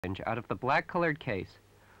syringe out of the black-colored case.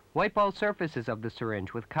 Wipe all surfaces of the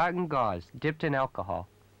syringe with cotton gauze dipped in alcohol.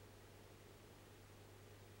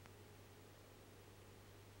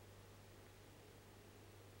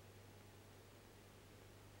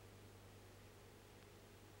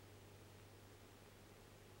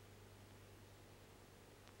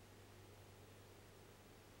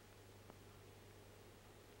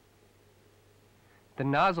 The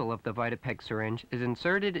nozzle of the Vitapex syringe is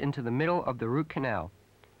inserted into the middle of the root canal.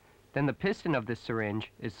 Then the piston of this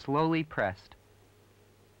syringe is slowly pressed.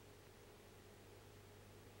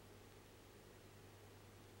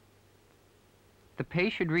 The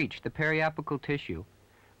paste should reach the periapical tissue.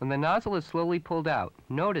 When the nozzle is slowly pulled out,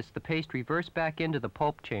 notice the paste reverse back into the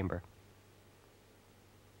pulp chamber.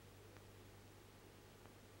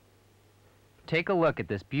 Take a look at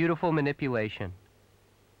this beautiful manipulation.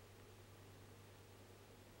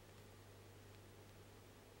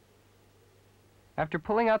 After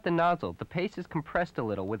pulling out the nozzle, the paste is compressed a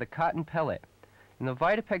little with a cotton pellet, and the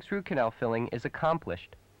Vitapex root canal filling is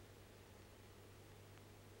accomplished.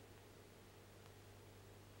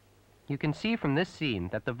 You can see from this scene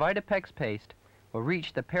that the Vitapex paste will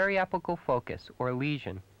reach the periapical focus or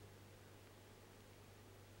lesion.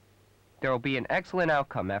 There will be an excellent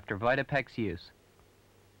outcome after Vitapex use.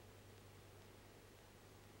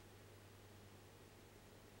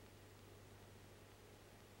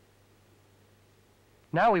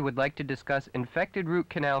 Now we would like to discuss infected root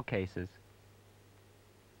canal cases.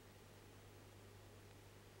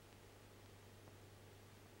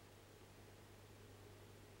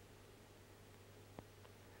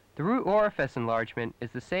 The root orifice enlargement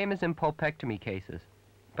is the same as in pulpectomy cases,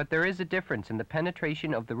 but there is a difference in the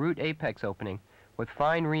penetration of the root apex opening with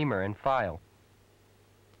fine reamer and file.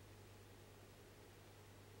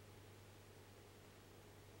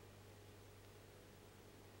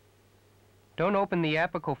 Don't open the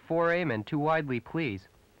apical foramen too widely, please.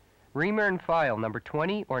 Reamer and file number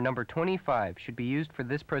 20 or number 25 should be used for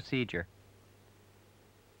this procedure.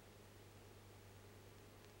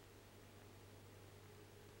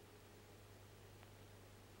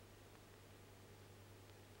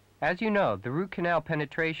 As you know, the root canal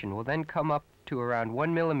penetration will then come up to around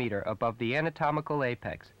 1 millimeter above the anatomical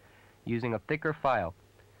apex, using a thicker file.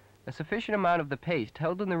 A sufficient amount of the paste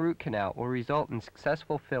held in the root canal will result in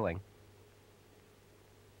successful filling.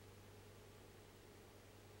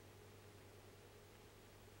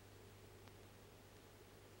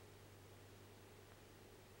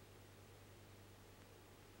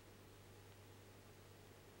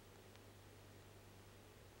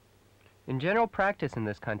 In general practice in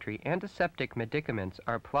this country, antiseptic medicaments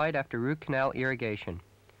are applied after root canal irrigation.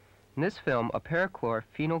 In this film, a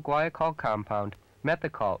perchlorphenylguaiacol compound,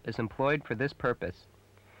 methicol, is employed for this purpose.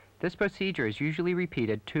 This procedure is usually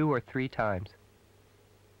repeated 2 or 3 times.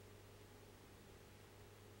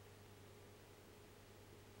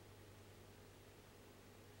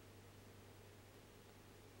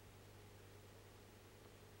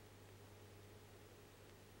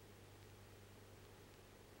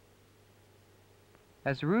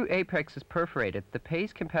 As the root apex is perforated, the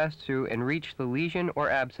paste can pass through and reach the lesion or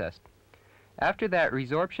abscess. After that,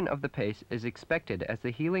 resorption of the paste is expected as the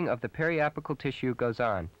healing of the periapical tissue goes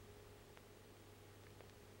on.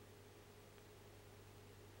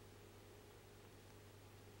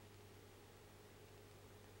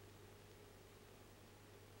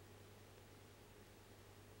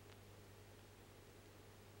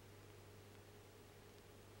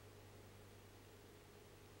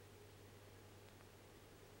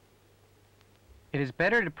 It is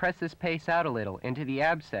better to press this paste out a little into the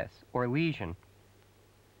abscess or lesion.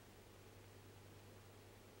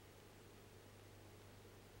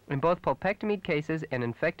 In both pulpectomy cases and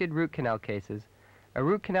infected root canal cases, a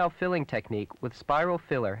root canal filling technique with spiral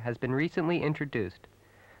filler has been recently introduced.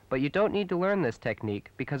 But you don't need to learn this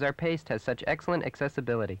technique because our paste has such excellent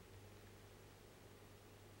accessibility.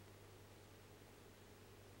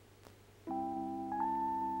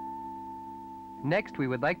 Next, we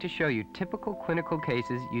would like to show you typical clinical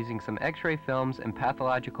cases using some X-ray films and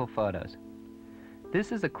pathological photos.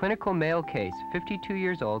 This is a clinical male case, 52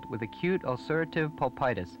 years old, with acute ulcerative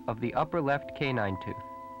pulpitis of the upper left canine tooth.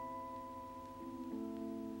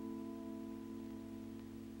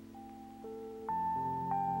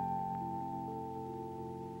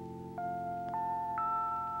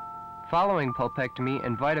 Following pulpectomy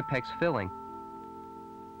and Vitapex filling.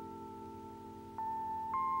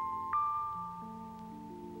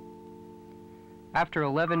 After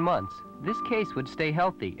 11 months, this case would stay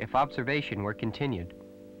healthy if observation were continued.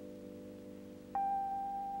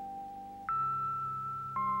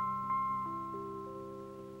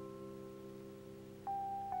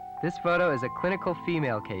 This photo is a clinical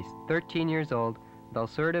female case, 13 years old, with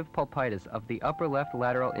ulcerative pulpitis of the upper left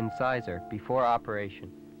lateral incisor before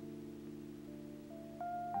operation.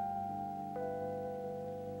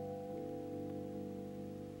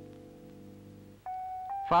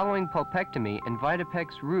 Following pulpectomy and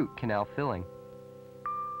Vitapex root canal filling.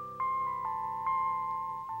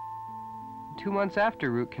 2 months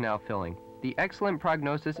after root canal filling, the excellent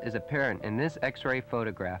prognosis is apparent in this X-ray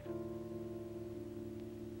photograph.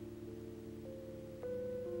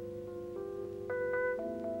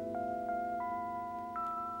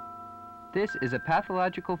 This is a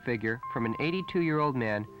pathological figure from an 82-year-old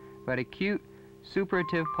man who had acute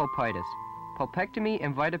suppurative pulpitis. Pulpectomy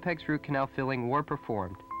and Vitapex root canal filling were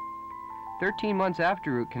performed. 13 months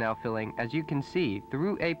after root canal filling, as you can see, the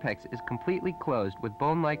root apex is completely closed with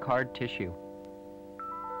bone-like hard tissue.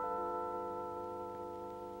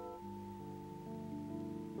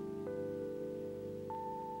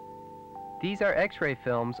 These are X-ray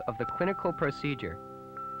films of the clinical procedure.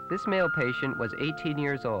 This male patient was 18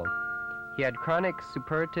 years old. He had chronic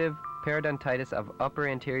suppurative periodontitis of upper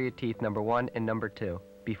anterior teeth number 1 and number 2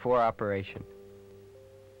 before operation.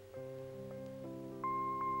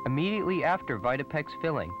 Immediately after Vitapex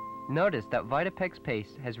filling, notice that Vitapex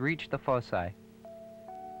paste has reached the foci.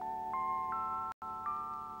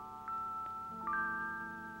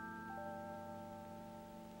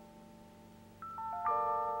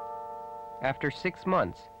 After 6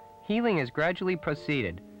 months, healing has gradually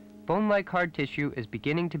proceeded. Bone-like hard tissue is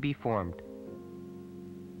beginning to be formed.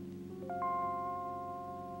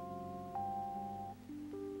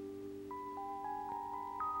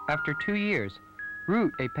 After 2 years,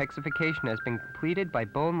 root apexification has been completed by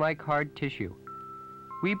bone-like hard tissue.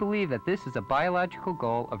 We believe that this is a biological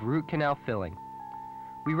goal of root canal filling.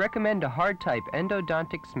 We recommend a hard-type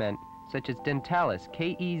endodontic cement such as Dentalis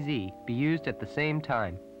KEZ be used at the same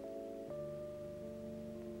time.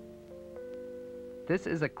 This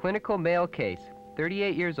is a clinical male case,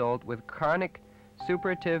 38 years old, with chronic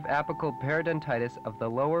suppurative apical periodontitis of the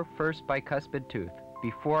lower first bicuspid tooth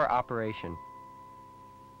before operation.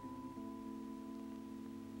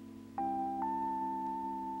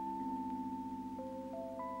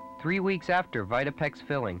 Three weeks after Vitapex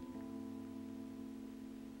filling.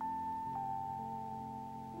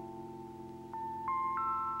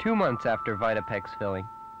 Two months after Vitapex filling.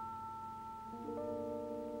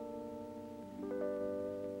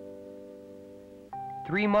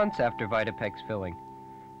 3 months after Vitapex filling.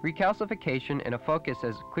 Recalcification and a focus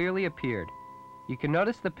has clearly appeared. You can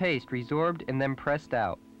notice the paste resorbed and then pressed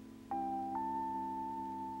out.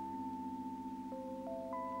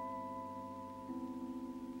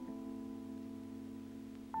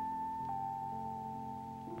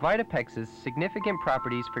 Vitapex's significant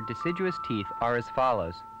properties for deciduous teeth are as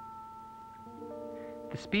follows.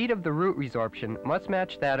 The speed of the root resorption must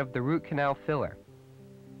match that of the root canal filler.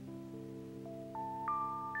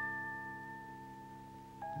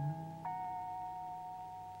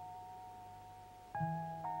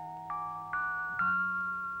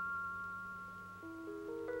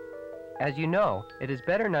 As you know, it is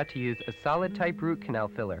better not to use a solid type root canal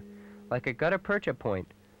filler, like a gutta percha point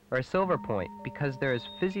or a silver point, because there is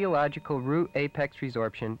physiological root apex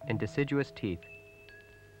resorption in deciduous teeth.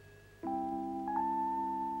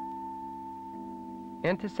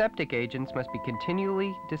 Antiseptic agents must be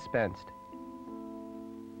continually dispensed.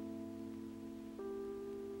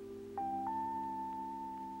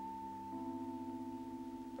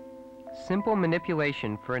 Simple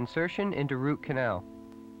manipulation for insertion into root canal.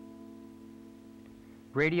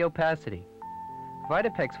 Radiopacity.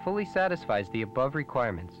 Vitapex fully satisfies the above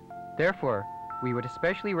requirements. Therefore, we would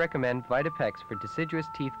especially recommend Vitapex for deciduous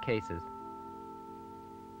teeth cases.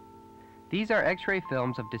 These are X-ray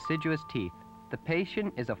films of deciduous teeth. The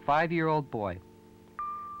patient is a 5-year-old boy.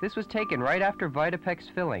 This was taken right after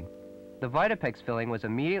Vitapex filling. The Vitapex filling was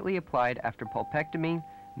immediately applied after pulpectomy,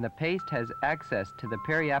 and the paste has access to the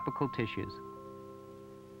periapical tissues.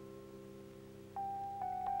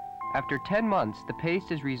 After 10 months, the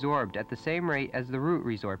paste is resorbed at the same rate as the root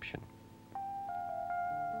resorption.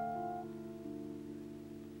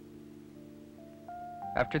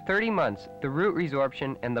 After 30 months, the root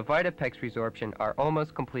resorption and the Vitapex resorption are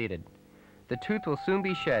almost completed. The tooth will soon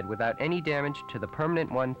be shed without any damage to the permanent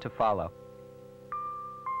one to follow.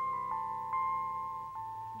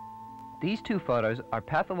 These two photos are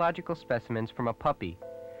pathological specimens from a puppy.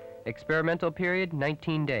 Experimental period,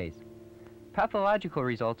 19 days. Pathological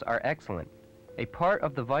results are excellent. A part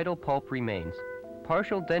of the vital pulp remains.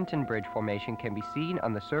 Partial dentin bridge formation can be seen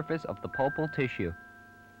on the surface of the pulpal tissue.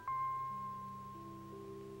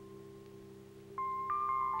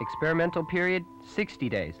 Experimental period, 60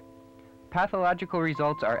 days. Pathological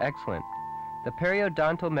results are excellent. The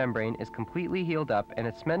periodontal membrane is completely healed up and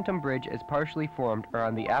its cementum bridge is partially formed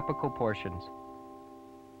around the apical portions.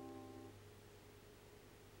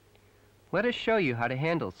 Let us show you how to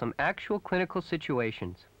handle some actual clinical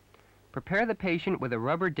situations. Prepare the patient with a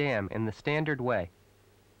rubber dam in the standard way.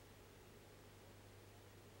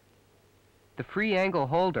 The free angle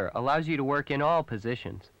holder allows you to work in all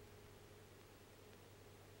positions.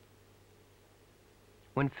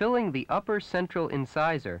 When filling the upper central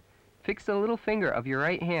incisor, fix the little finger of your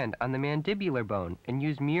right hand on the mandibular bone and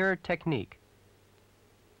use mirror technique.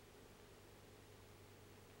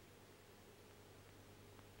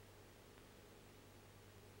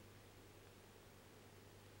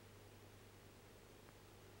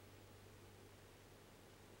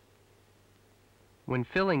 When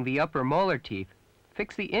filling the upper molar teeth,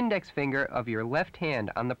 fix the index finger of your left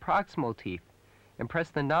hand on the proximal teeth and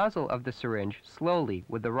press the nozzle of the syringe slowly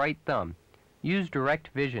with the right thumb. Use direct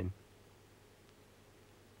vision.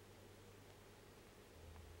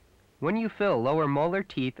 When you fill lower molar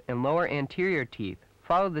teeth and lower anterior teeth,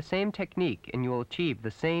 follow the same technique and you will achieve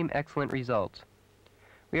the same excellent results.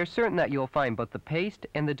 We are certain that you will find both the paste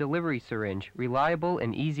and the delivery syringe reliable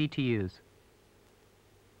and easy to use.